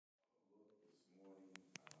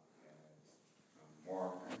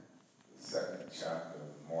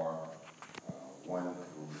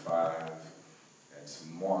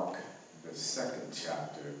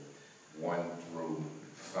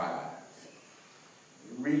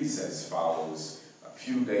reads as follows. A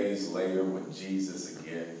few days later, when Jesus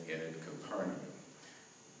again entered Capernaum,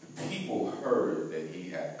 the people heard that he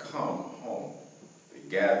had come home. They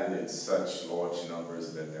gathered in such large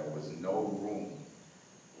numbers that there was no room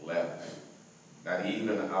left, not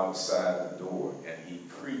even outside the door, and he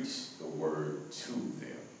preached the word to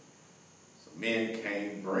them. So men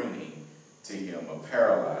came bringing to him a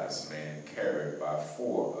paralyzed man carried by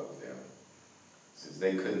 4 of them. Since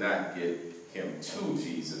they could not get him to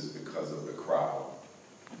Jesus because of the crowd,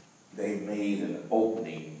 they made an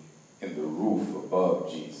opening in the roof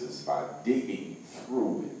above Jesus by digging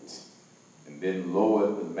through it, and then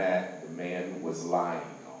lowered the mat the man was lying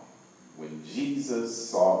on. When Jesus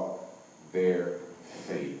saw their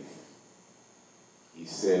faith, he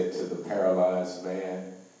said to the paralyzed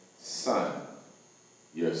man, "Son,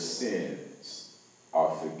 your sins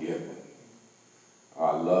are forgiven."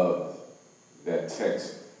 I love that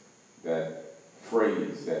text, that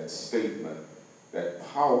phrase, that statement, that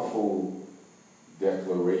powerful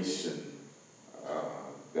declaration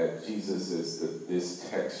that this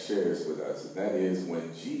text shares with us. And that is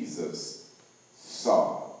when Jesus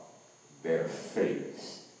saw their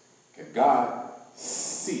faith. Can God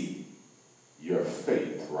see your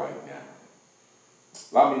faith right now?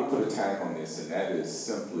 Allow me to put a tag on this, and that is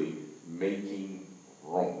simply making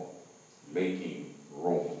room. Making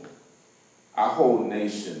room. Our whole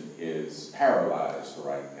nation is paralyzed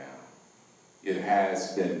right now. It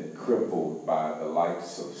has been crippled by the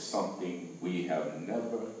likes of something we have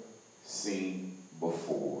never seen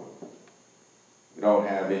before. We don't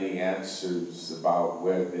have any answers about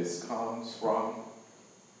where this comes from,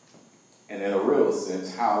 and in a real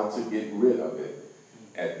sense, how to get rid of it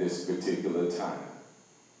at this particular time.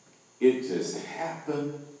 It just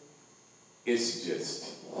happened. It's just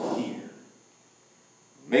here.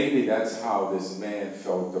 Maybe that's how this man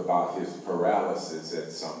felt about his paralysis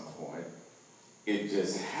at some point. It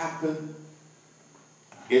just happened.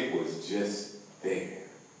 It was just there.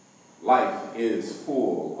 Life is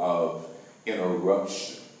full of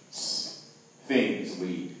interruptions, things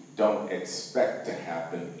we don't expect to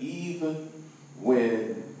happen, even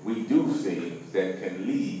when we do things that can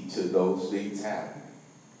lead to those things happening.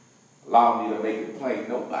 Allow me to make it plain,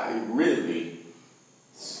 nobody really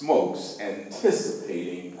smokes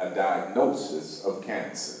anticipating a diagnosis of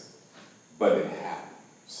cancer, but it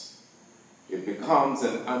happens. It becomes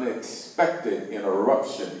an unexpected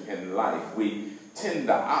interruption in life. We tend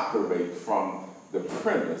to operate from the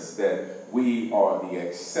premise that we are the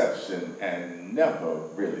exception and never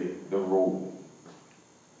really the rule.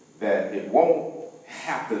 That it won't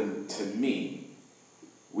happen to me.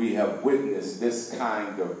 We have witnessed this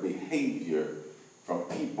kind of behavior from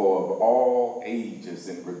people of all ages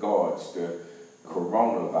in regards to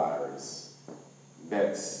coronavirus.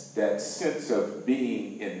 That sense of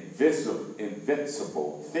being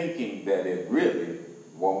invincible, thinking that it really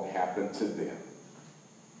won't happen to them.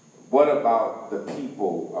 What about the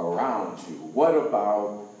people around you? What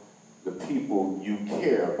about the people you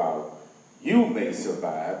care about? You may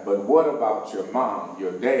survive, but what about your mom,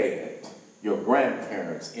 your dad, your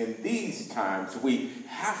grandparents? In these times, we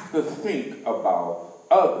have to think about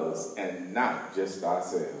others and not just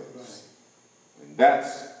ourselves. And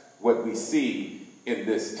that's what we see in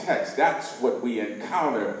this text. That's what we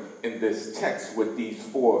encounter in this text with these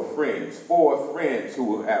 4 friends. 4 friends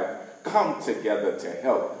who have come together to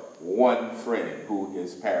help one friend who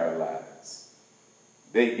is paralyzed.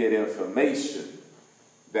 They get information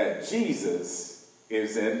that Jesus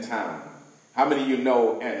is in town. How many of you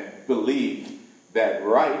know and believe that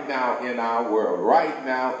right now in our world, right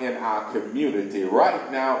now in our community,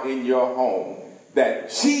 right now in your home,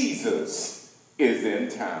 that Jesus is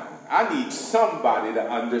in town? I need somebody to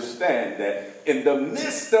understand that in the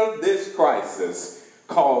midst of this crisis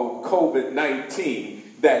called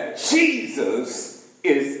COVID-19, that Jesus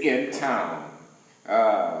is in town,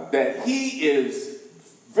 that he is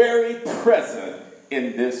very present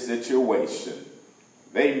in this situation.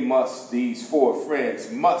 These 4 friends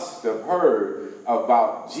must have heard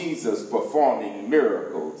about Jesus performing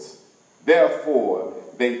miracles. Therefore,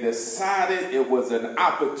 they decided it was an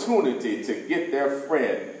opportunity to get their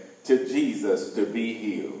friend to Jesus to be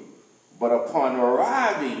healed. But upon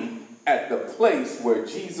arriving at the place where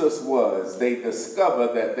Jesus was, they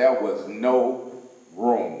discovered that there was no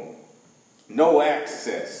room, no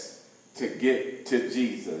access to get to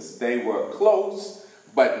Jesus. They were close,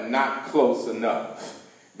 but not close enough.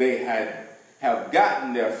 They have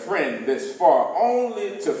gotten their friend this far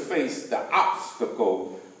only to face the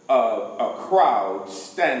obstacle of a crowd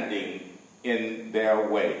standing in their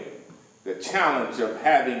way. The challenge of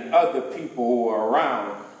having other people who are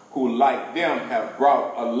around who, like them, have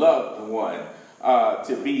brought a loved one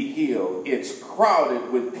to be healed. It's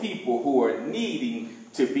crowded with people who are needing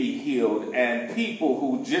to be healed and people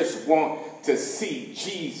who just want to see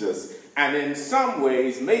Jesus. And in some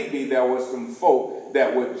ways, maybe there were some folk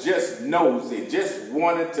that were just nosy, just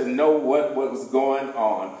wanted to know what was going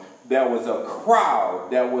on. There was a crowd,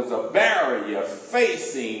 there was a barrier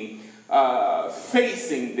facing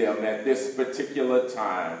them at this particular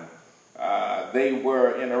time. They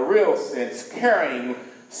were, in a real sense, carrying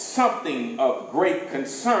something of great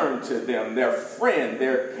concern to them. Their friend,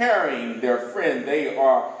 they're carrying their friend. They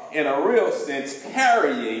are, in a real sense,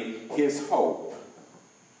 carrying his hope.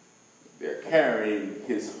 They're carrying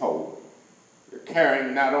his hope. They're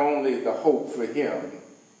carrying not only the hope for him,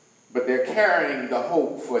 but they're carrying the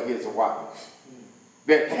hope for his wife.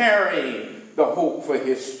 They're carrying the hope for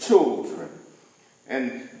his children.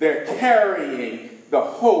 And they're carrying the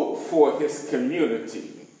hope for his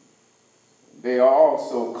community. They are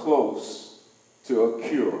also close to a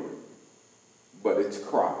cure, but it's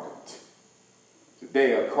crowded.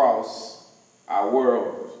 Today across our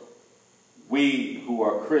world, we who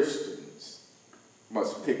are Christians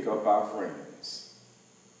must pick up our friends.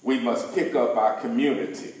 We must pick up our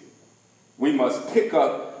community. We must pick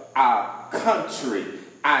up our country,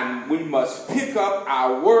 and we must pick up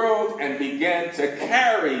our world and begin to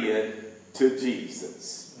carry it to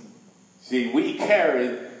Jesus. See, we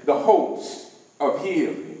carry the hopes of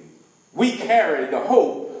healing. We carry the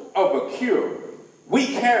hope of a cure. We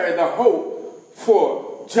carry the hope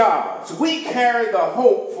for jobs. We carry the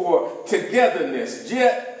hope for togetherness.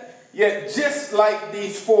 Yet just like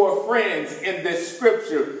these four friends in this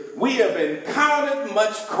scripture, we have encountered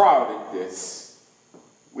much crowdedness.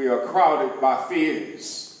 We are crowded by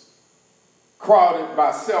fears, crowded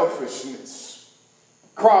by selfishness,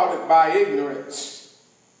 crowded by ignorance,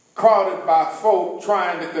 crowded by folk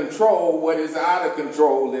trying to control what is out of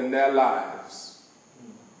control in their lives.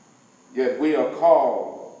 Yet we are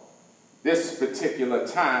called this particular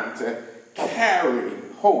time to carry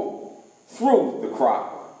hope through the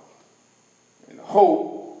crowd. And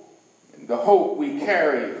the hope we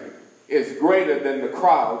carry is greater than the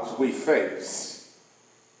crowds we face.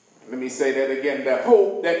 Let me say that again. The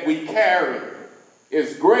hope that we carry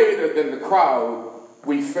is greater than the crowd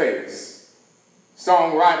we face.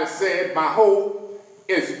 Songwriter said, my hope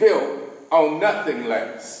is built on nothing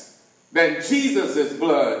less than Jesus'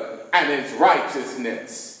 blood and his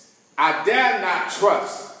righteousness. I dare not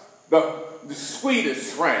trust the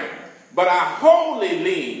sweetest frame, but I wholly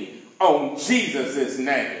lean on Jesus'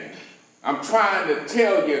 name. I'm trying to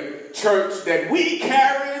tell you, church, that we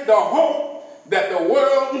carry the hope that the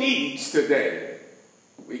world needs today.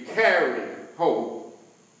 We carry hope.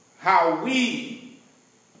 How we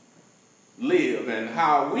live and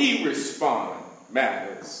how we respond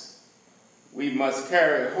matters. We must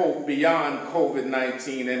carry hope beyond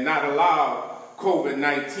COVID-19 and not allow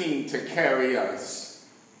COVID-19 to carry us.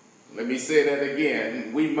 Let me say that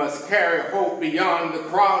again. We must carry hope beyond the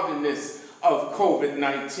crowdedness of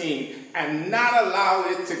COVID-19 and not allow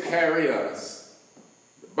it to carry us.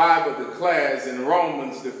 The Bible declares in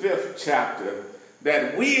Romans, the 5th chapter,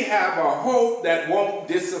 that we have a hope that won't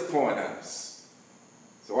disappoint us.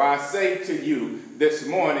 So I say to you this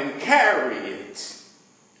morning, carry it.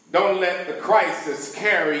 Don't let the crisis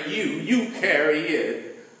carry you. You carry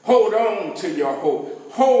it. Hold on to your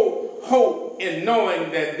hope. Hold hope in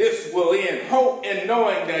knowing that this will end. Hope in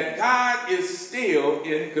knowing that God is still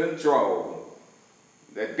in control.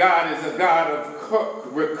 That God is a God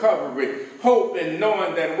of recovery. Hope in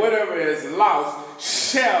knowing that whatever is lost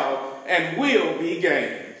shall and will be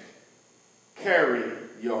gained. Carry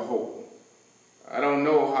your hope. I don't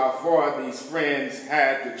know how far these friends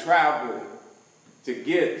had to travel to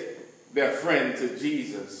get their friend to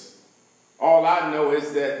Jesus. All I know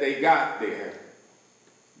is that they got there.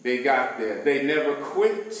 They got there. They never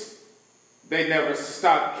quit. They never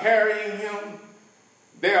stopped carrying him.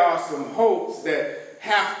 There are some hopes that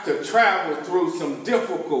have to travel through some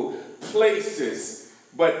difficult places.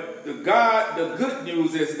 But the good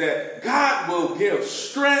news is that God will give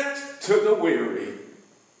strength to the weary.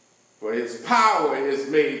 For his power is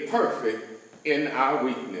made perfect in our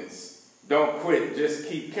weakness. Don't quit, just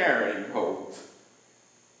keep carrying hope.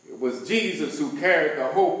 It was Jesus who carried the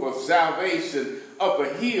hope of salvation up a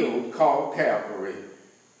hill called Calvary.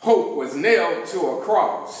 Hope was nailed to a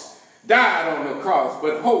cross, died on the cross,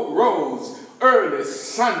 but hope rose early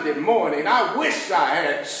Sunday morning. I wish I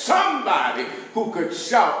had somebody who could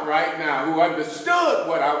shout right now, who understood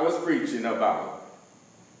what I was preaching about.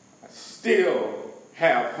 I still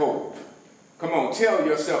have hope. Come on, tell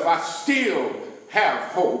yourself, I still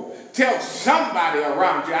have hope. tell somebody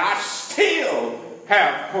around you, I still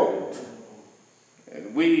have hope.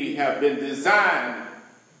 And we have been designed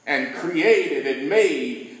and created and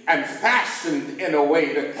made and fashioned in a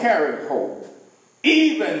way to carry hope.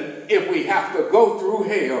 Even if we have to go through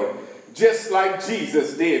hell, just like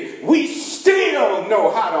Jesus did, we still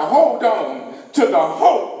know how to hold on to the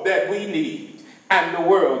hope that we need and the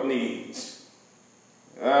world needs.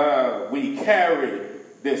 We carry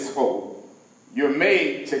this hope. You're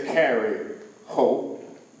made to carry hope.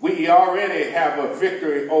 We already have a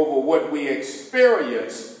victory over what we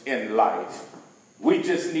experience in life. We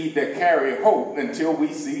just need to carry hope until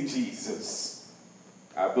we see Jesus.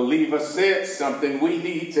 I believe I said something. We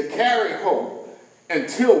need to carry hope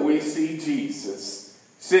until we see Jesus.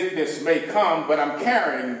 Sickness may come, but I'm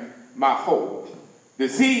carrying my hope.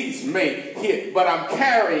 Disease may hit, but I'm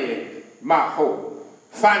carrying my hope.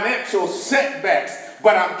 Financial setbacks,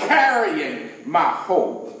 but I'm carrying my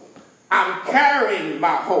hope. I'm carrying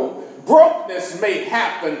my hope. Brokenness may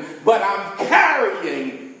happen, but I'm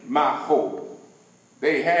carrying my hope.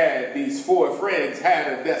 These four friends had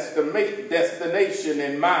a destination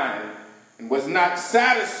in mind and was not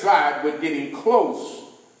satisfied with getting close.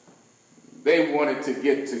 They wanted to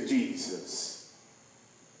get to Jesus.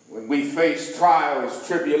 When we face trials,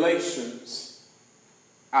 tribulations,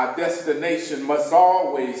 our destination must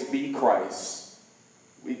always be Christ.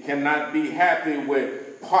 We cannot be happy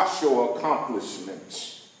with partial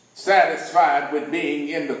accomplishments, satisfied with being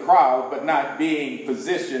in the crowd but not being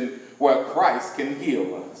positioned where Christ can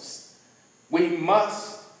heal us. We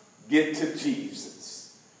must get to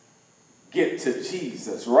Jesus. Get to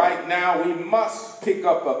Jesus. Right now, we must pick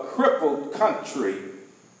up a crippled country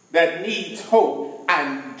that needs hope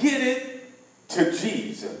and get it to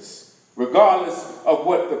Jesus. Regardless of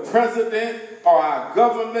what the president or our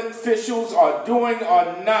government officials are doing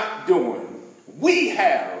or not doing, we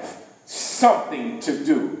have something to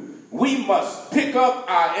do. We must pick up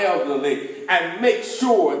our elderly and make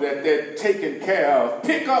sure that they're taken care of.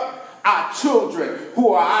 Pick up our children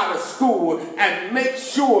who are out of school and make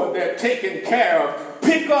sure they're taken care of.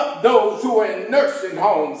 Pick up those who are in nursing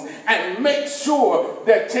homes and make sure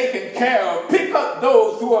they're taken care of. Pick up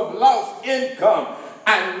those who have lost income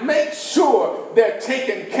and make sure they're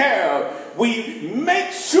taken care of. We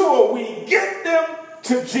make sure we get them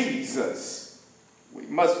to Jesus. We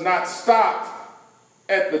must not stop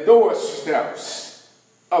at the doorsteps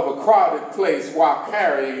of a crowded place while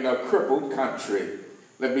carrying a crippled country.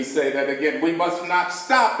 Let me say that again. We must not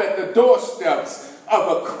stop at the doorsteps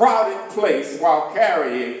of a crowded place while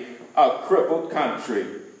carrying a crippled country.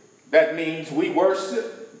 That means we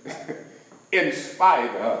worship in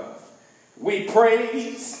spite of. We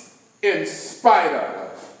praise in spite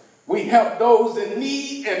of. We help those in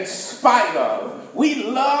need in spite of. We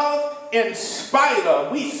love in spite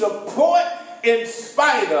of. We support in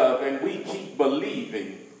spite of, and we keep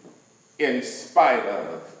believing in spite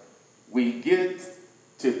of. We get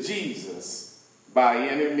to Jesus by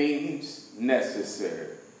any means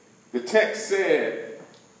necessary. The text said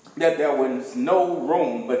that there was no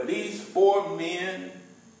room, but these four men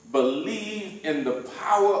believed in the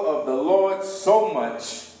power of the Lord so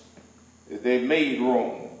much that they made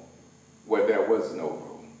room where there was no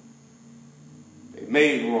room. They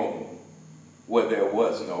made room where there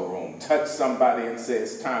was no room. Touch somebody and say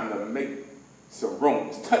it's time to make some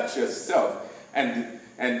room. Touch yourself and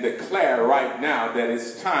declare right now that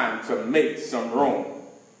it's time to make some room.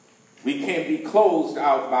 We can't be closed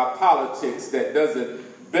out by politics that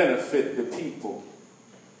doesn't benefit the people.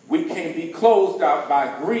 We can't be closed out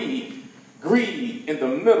by greed in the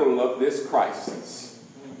middle of this crisis.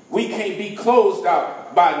 We can't be closed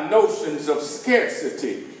out by notions of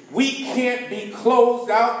scarcity. We can't be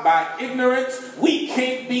closed out by ignorance. We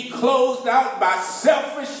can't be closed out by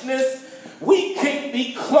selfishness. We can't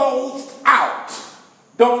be closed out.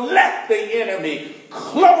 Don't let the enemy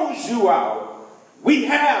close you out. We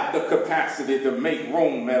have the capacity to make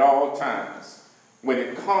room at all times when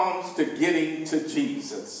it comes to getting to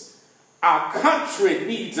Jesus. Our country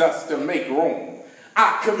needs us to make room.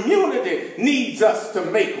 Our community needs us to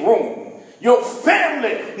make room. Your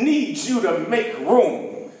family needs you to make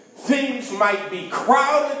room. Things might be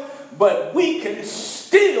crowded, but we can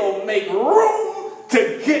still make room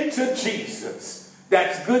to get to Jesus.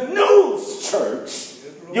 That's good news, church.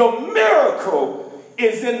 Your miracle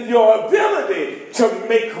is in your ability to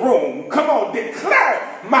make room. Come on,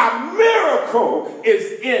 declare, my miracle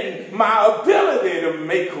is in my ability to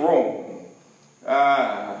make room.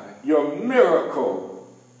 Your miracle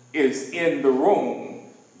is in the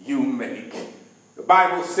room you make. The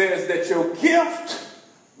Bible says that your gift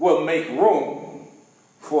will make room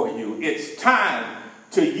for you. It's time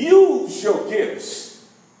to use your gifts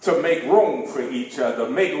to make room for each other.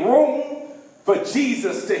 Make room for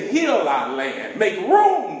Jesus to heal our land. Make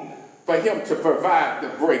room for him to provide the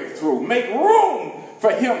breakthrough. Make room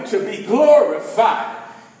for him to be glorified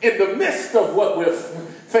in the midst of what we're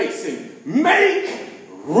facing. Make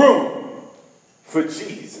room for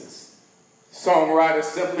Jesus. Songwriter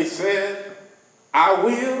simply said, I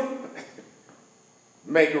will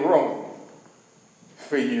make room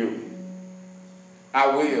for you. I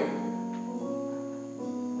will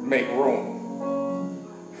make room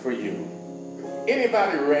for you.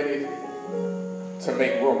 Anybody ready to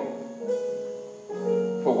make room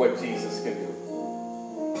for what Jesus can do?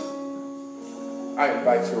 I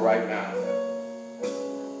invite you right now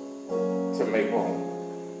to make room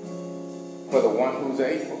for the one who's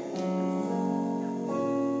able.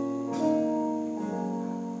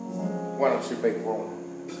 Why don't you make room?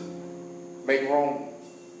 Make room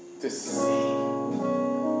to see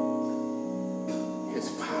his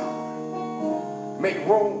power. Make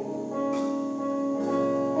room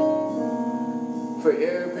for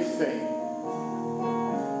everything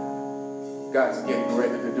God's getting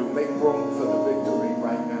ready to do. Make room for the victory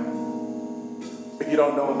right now. If you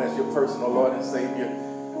don't know him as your personal Lord and Savior,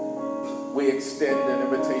 we extend an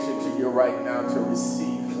invitation to you right now to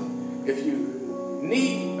receive him. If you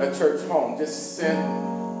need a church home, just send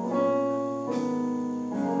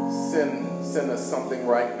us something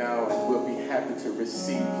right now, and we'll be happy to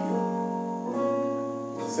receive you.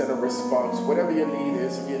 Send a response. Whatever your need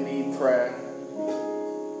is, if you need prayer,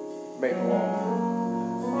 make room.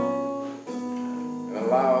 And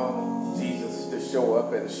allow Jesus to show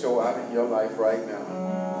up and show out in your life right now.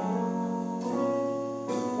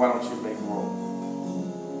 Why don't you make room?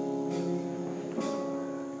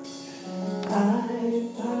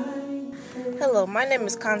 Hello, my name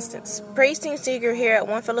is Constance, praise team speaker here at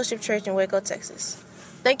One Fellowship Church in Waco, Texas.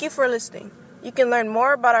 Thank you for listening. You can learn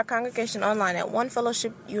more about our congregation online at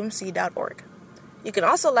onefellowshipumc.org. You can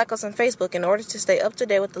also like us on Facebook in order to stay up to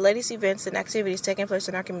date with the latest events and activities taking place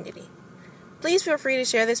in our community. Please feel free to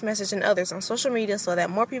share this message and others on social media so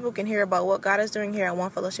that more people can hear about what God is doing here at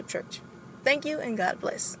One Fellowship Church. Thank you and God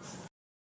bless.